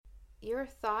Your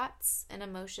thoughts and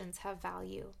emotions have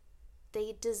value.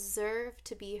 They deserve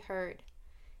to be heard.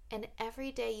 And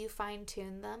every day you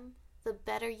fine-tune them, the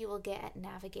better you will get at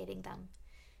navigating them.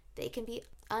 They can be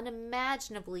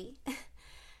unimaginably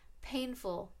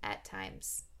painful at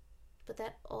times, but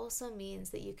that also means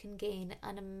that you can gain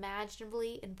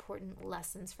unimaginably important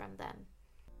lessons from them.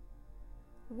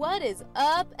 What is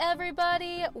up,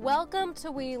 everybody? Welcome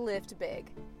to We Lift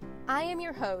Big. I am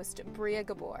your host, Bria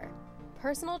Gabor,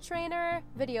 personal trainer,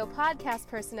 video podcast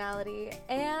personality,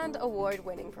 and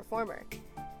award-winning performer.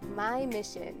 My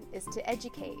mission is to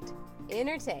educate,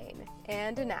 entertain,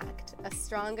 and enact a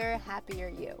stronger, happier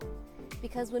you.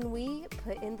 Because when we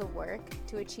put in the work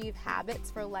to achieve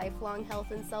habits for lifelong health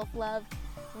and self-love,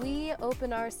 we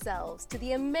open ourselves to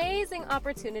the amazing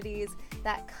opportunities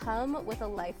that come with a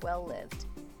life well lived.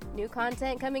 New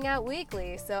content coming out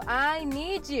weekly, so I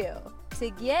need you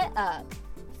to get up,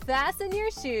 fasten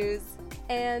your shoes,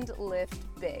 and lift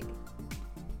big.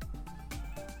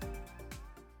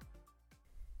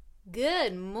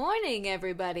 Good morning,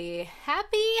 everybody.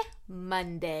 Happy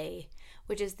Monday,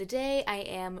 which is the day I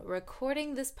am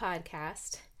recording this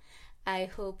podcast. I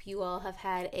hope you all have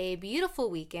had a beautiful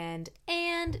weekend,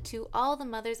 and to all the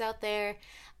mothers out there,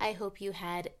 I hope you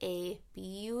had a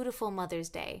beautiful Mother's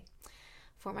Day.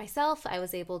 For myself, I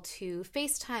was able to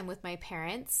FaceTime with my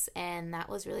parents, and that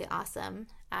was really awesome.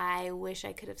 I wish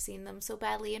I could have seen them so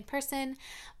badly in person,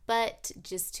 but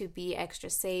just to be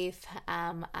extra safe,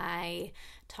 I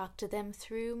talked to them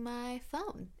through my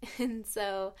phone. And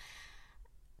so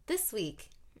this week,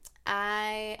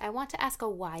 I want to ask a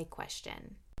why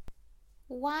question.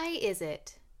 Why is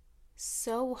it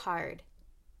so hard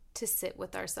to sit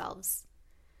with ourselves,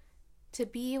 to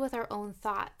be with our own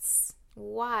thoughts?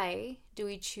 Why do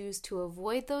we choose to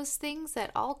avoid those things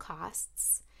at all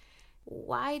costs?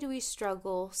 Why do we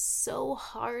struggle so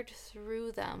hard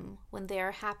through them when they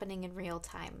are happening in real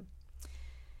time?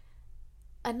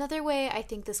 Another way I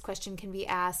think this question can be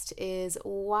asked is,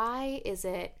 why is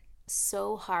it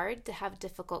so hard to have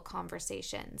difficult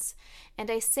conversations? And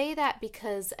I say that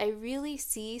because I really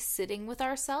see sitting with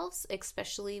ourselves,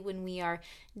 especially when we are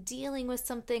dealing with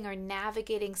something or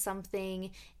navigating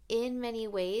something, in many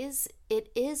ways,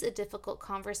 it is a difficult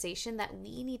conversation that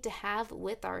we need to have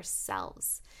with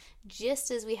ourselves, just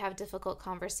as we have difficult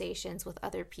conversations with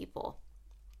other people.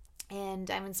 And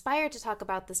I'm inspired to talk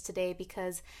about this today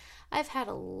because I've had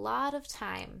a lot of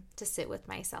time to sit with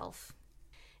myself.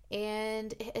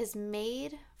 And it has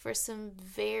made for some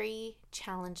very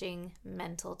challenging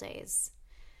mental days.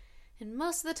 And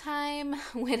most of the time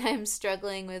when I'm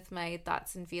struggling with my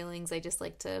thoughts and feelings, I just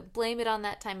like to blame it on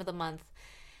that time of the month.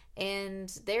 And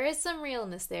there is some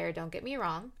realness there, don't get me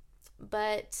wrong.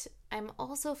 But I'm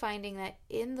also finding that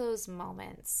in those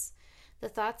moments, the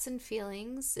thoughts and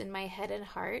feelings in my head and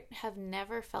heart have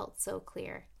never felt so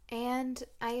clear. And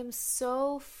I am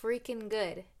so freaking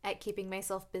good at keeping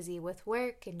myself busy with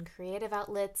work and creative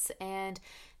outlets and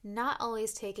not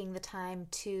always taking the time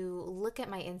to look at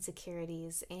my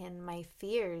insecurities and my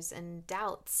fears and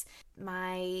doubts,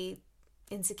 my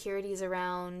insecurities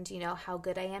around, how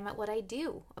good I am at what I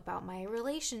do, about my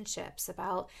relationships,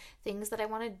 about things that I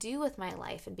want to do with my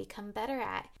life and become better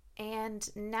at. And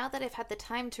now that I've had the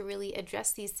time to really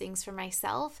address these things for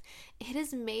myself, it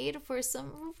has made for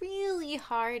some really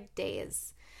hard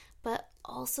days, but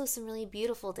also some really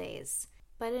beautiful days.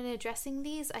 But in addressing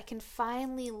these, I can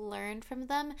finally learn from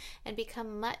them and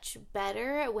become much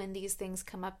better when these things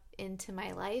come up into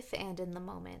my life and in the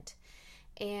moment.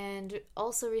 And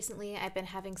also recently, I've been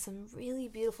having some really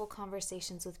beautiful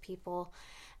conversations with people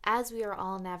as we are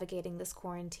all navigating this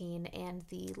quarantine and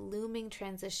the looming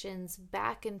transitions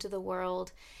back into the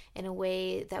world in a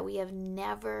way that we have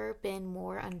never been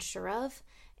more unsure of,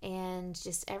 and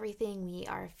just everything we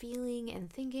are feeling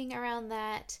and thinking around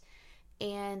that.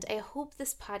 And I hope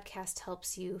this podcast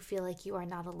helps you feel like you are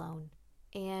not alone.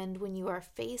 And when you are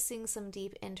facing some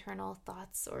deep internal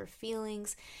thoughts or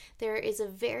feelings, there is a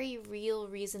very real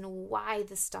reason why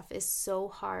this stuff is so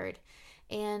hard.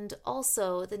 And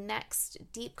also, the next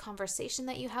deep conversation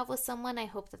that you have with someone, I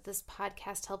hope that this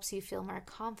podcast helps you feel more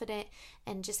confident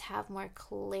and just have more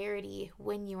clarity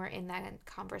when you are in that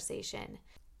conversation.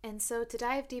 And so to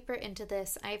dive deeper into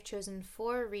this, I've chosen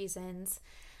 4 reasons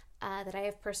that I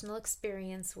have personal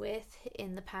experience with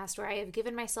in the past where I have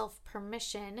given myself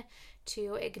permission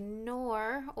to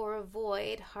ignore or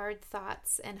avoid hard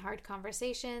thoughts and hard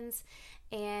conversations.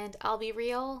 And I'll be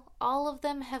real, all of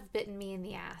them have bitten me in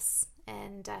the ass.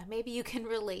 And maybe you can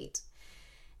relate.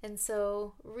 And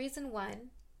so reason 1,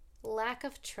 lack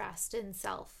of trust in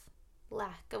self,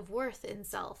 lack of worth in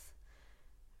self.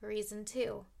 Reason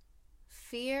 2,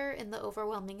 Fear in the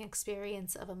overwhelming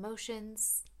experience of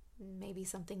emotions. Maybe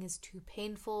something is too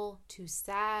painful, too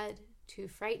sad, too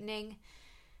frightening.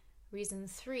 Reason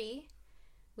 3,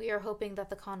 we are hoping that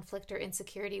the conflict or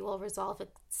insecurity will resolve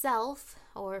itself,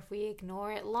 or if we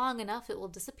ignore it long enough, it will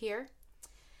disappear.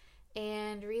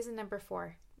 And reason number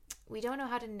 4, we don't know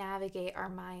how to navigate our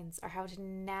minds or how to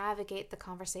navigate the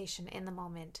conversation in the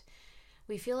moment.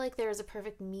 We feel like there is a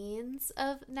perfect means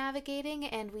of navigating,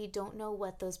 and we don't know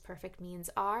what those perfect means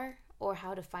are or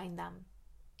how to find them.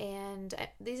 And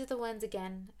these are the ones,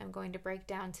 again, I'm going to break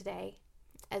down today,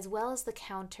 as well as the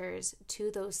counters to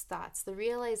those thoughts, the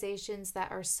realizations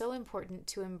that are so important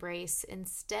to embrace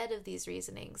instead of these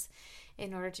reasonings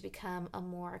in order to become a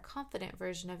more confident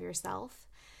version of yourself,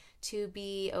 to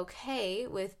be okay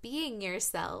with being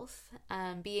yourself,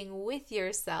 being with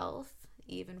yourself,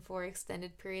 even for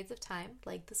extended periods of time,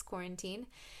 like this quarantine,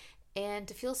 and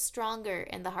to feel stronger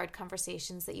in the hard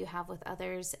conversations that you have with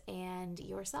others and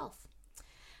yourself.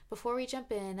 Before we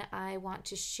jump in, I want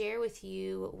to share with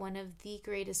you one of the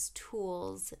greatest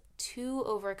tools to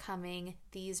overcoming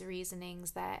these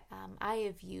reasonings that I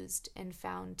have used and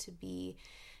found to be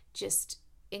just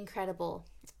incredible,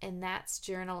 and that's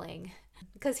journaling.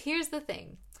 Because here's the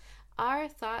thing. Our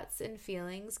thoughts and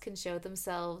feelings can show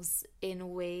themselves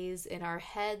in ways in our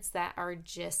heads that are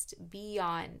just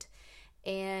beyond.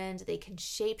 And they can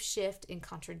shapeshift and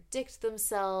contradict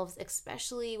themselves,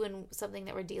 especially when something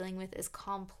that we're dealing with is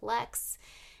complex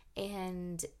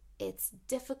and it's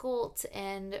difficult,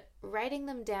 and writing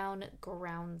them down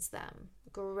grounds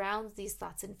these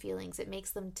thoughts and feelings. It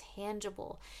makes them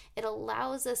tangible. It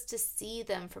allows us to see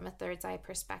them from a third's eye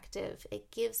perspective. It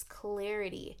gives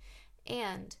clarity.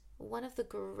 And one of the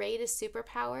greatest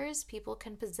superpowers people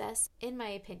can possess, in my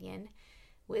opinion,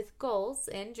 with goals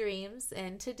and dreams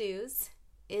and to-dos,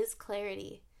 is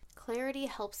clarity. Clarity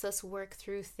helps us work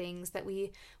through things that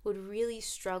we would really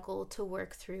struggle to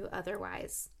work through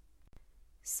otherwise.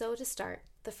 So to start,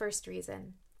 the first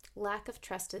reason, lack of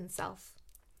trust in self.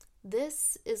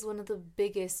 This is one of the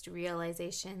biggest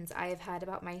realizations I have had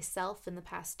about myself in the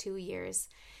past 2 years.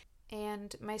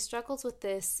 And my struggles with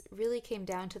this really came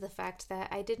down to the fact that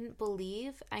I didn't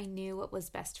believe I knew what was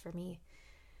best for me.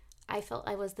 I felt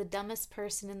I was the dumbest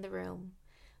person in the room,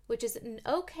 which is an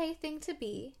okay thing to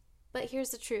be, but here's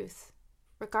the truth.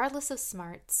 Regardless of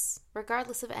smarts,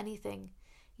 regardless of anything,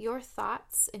 your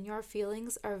thoughts and your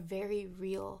feelings are very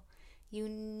real. You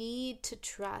need to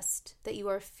trust that you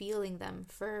are feeling them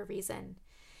for a reason.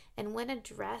 And when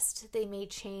addressed, they may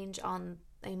change on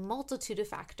a multitude of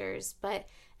factors, but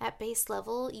at base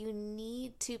level, you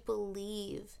need to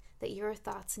believe that your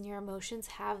thoughts and your emotions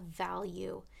have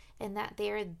value and that they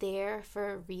are there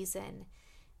for a reason.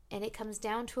 And it comes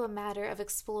down to a matter of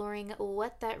exploring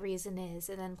what that reason is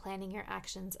and then planning your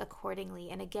actions accordingly.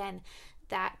 And again,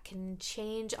 that can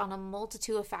change on a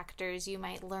multitude of factors. You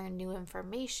might learn new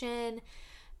information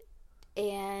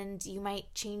and you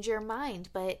might change your mind,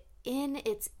 but in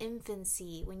its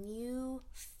infancy, when you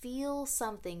feel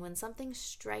something, when something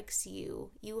strikes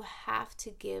you, you have to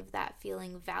give that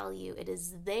feeling value. It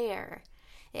is there.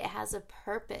 It has a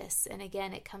purpose. And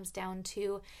again, it comes down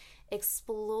to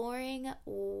exploring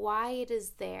why it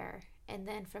is there, and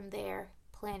then from there,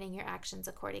 planning your actions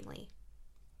accordingly.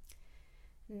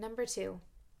 Number 2,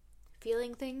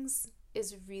 feeling things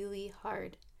is really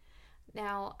hard.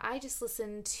 Now, I just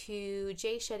listened to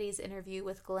Jay Shetty's interview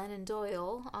with Glennon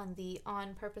Doyle on the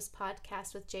On Purpose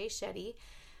podcast with Jay Shetty,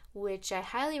 which I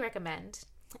highly recommend.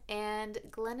 And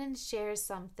Glennon shares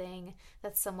something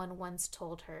that someone once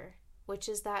told her, which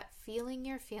is that feeling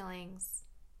your feelings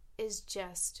is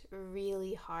just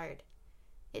really hard.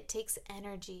 It takes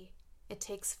energy. It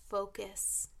takes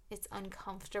focus. It's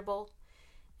uncomfortable,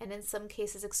 and in some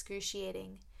cases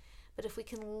excruciating. But if we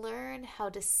can learn how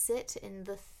to sit in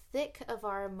the thick of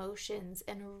our emotions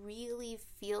and really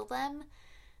feel them,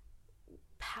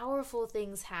 powerful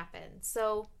things happen.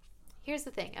 So here's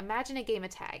the thing. Imagine a game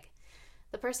of tag.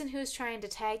 The person who's trying to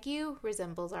tag you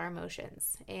resembles our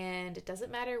emotions. And it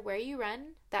doesn't matter where you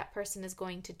run, that person is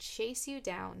going to chase you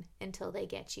down until they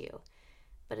get you.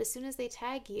 But as soon as they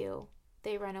tag you,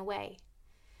 they run away.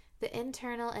 The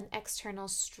internal and external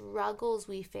struggles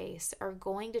we face are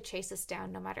going to chase us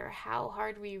down no matter how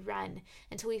hard we run,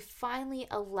 until we finally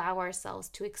allow ourselves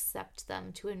to accept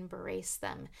them, to embrace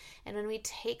them. And when we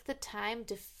take the time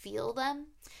to feel them,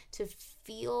 to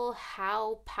feel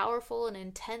how powerful and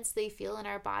intense they feel in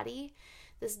our body,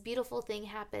 this beautiful thing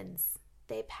happens.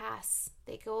 They pass.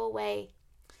 They go away.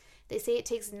 They say it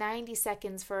takes 90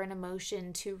 seconds for an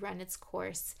emotion to run its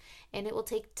course, and it will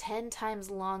take 10 times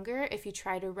longer if you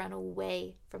try to run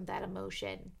away from that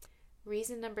emotion.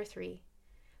 Reason number 3,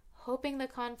 hoping the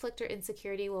conflict or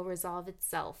insecurity will resolve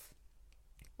itself.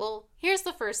 Well, here's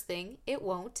the first thing. It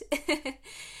won't.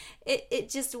 It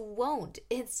just won't.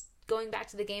 It's going back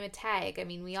to the game of tag. I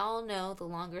mean, we all know the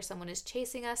longer someone is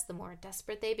chasing us, the more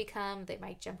desperate they become. They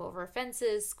might jump over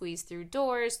fences, squeeze through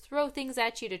doors, throw things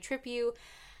at you to trip you.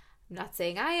 I'm not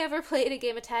saying I ever played a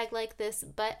game of tag like this,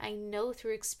 but I know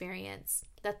through experience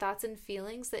that thoughts and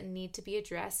feelings that need to be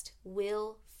addressed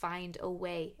will find a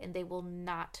way, and they will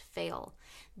not fail.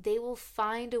 They will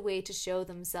find a way to show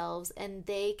themselves, and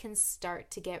they can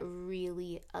start to get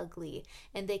really ugly,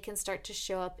 and they can start to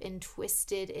show up in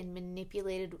twisted and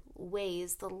manipulated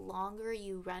ways the longer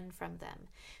you run from them.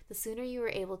 The sooner you are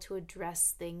able to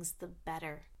address things, the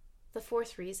better. The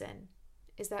fourth reason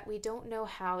is that we don't know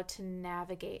how to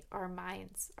navigate our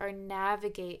minds or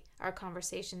navigate our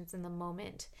conversations in the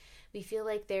moment. We feel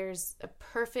like there's a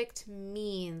perfect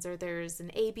means or there's an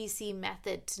ABC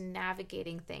method to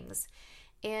navigating things.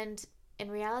 And in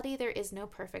reality, there is no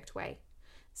perfect way.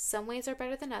 Some ways are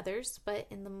better than others, but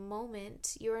in the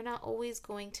moment, you are not always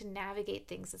going to navigate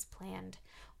things as planned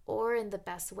or in the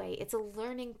best way. It's a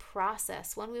learning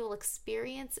process, one we will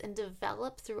experience and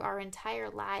develop through our entire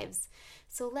lives.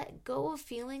 So let go of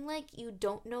feeling like you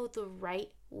don't know the right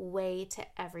way to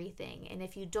everything. And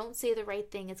if you don't say the right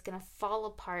thing, it's going to fall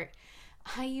apart.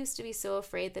 I used to be so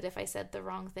afraid that if I said the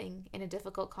wrong thing in a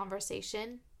difficult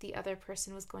conversation, the other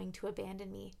person was going to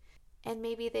abandon me. And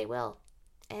maybe they will.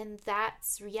 And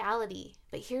that's reality.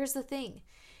 But here's the thing.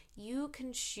 You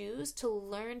can choose to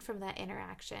learn from that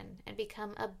interaction and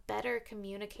become a better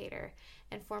communicator.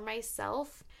 And for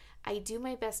myself, I do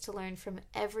my best to learn from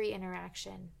every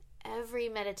interaction, every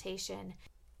meditation.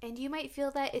 And you might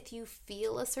feel that if you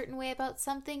feel a certain way about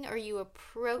something or you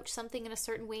approach something in a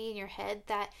certain way in your head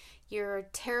that you're a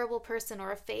terrible person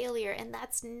or a failure. And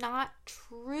that's not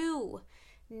true.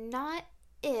 Not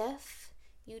if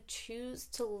you choose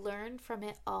to learn from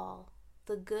it all,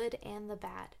 the good and the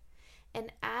bad.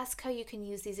 And ask how you can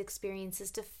use these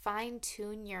experiences to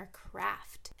fine-tune your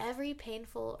craft. Every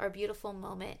painful or beautiful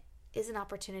moment is an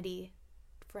opportunity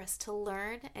for us to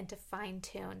learn and to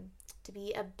fine-tune, to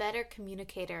be a better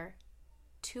communicator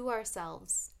to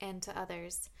ourselves and to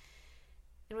others.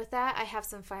 And with that, I have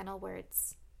some final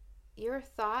words. Your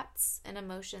thoughts and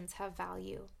emotions have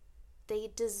value.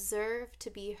 They deserve to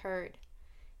be heard.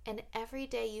 And every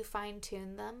day you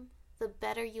fine-tune them, the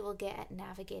better you will get at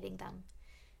navigating them.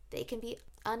 They can be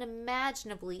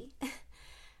unimaginably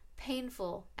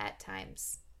painful at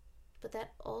times, but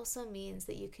that also means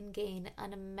that you can gain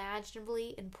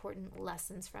unimaginably important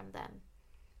lessons from them.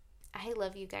 I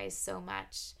love you guys so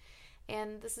much,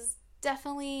 and this is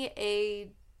definitely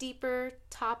a deeper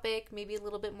topic, maybe a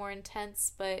little bit more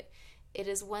intense, but it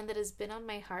is one that has been on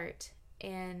my heart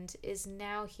and is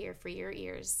now here for your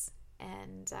ears.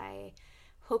 And I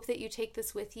hope that you take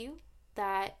this with you,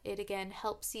 that it again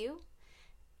helps you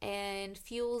and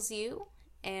fuels you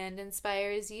and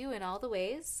inspires you in all the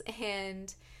ways.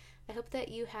 And I hope that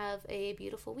you have a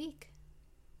beautiful week.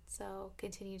 So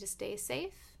continue to stay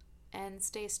safe and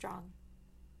stay strong.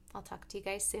 I'll talk to you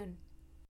guys soon.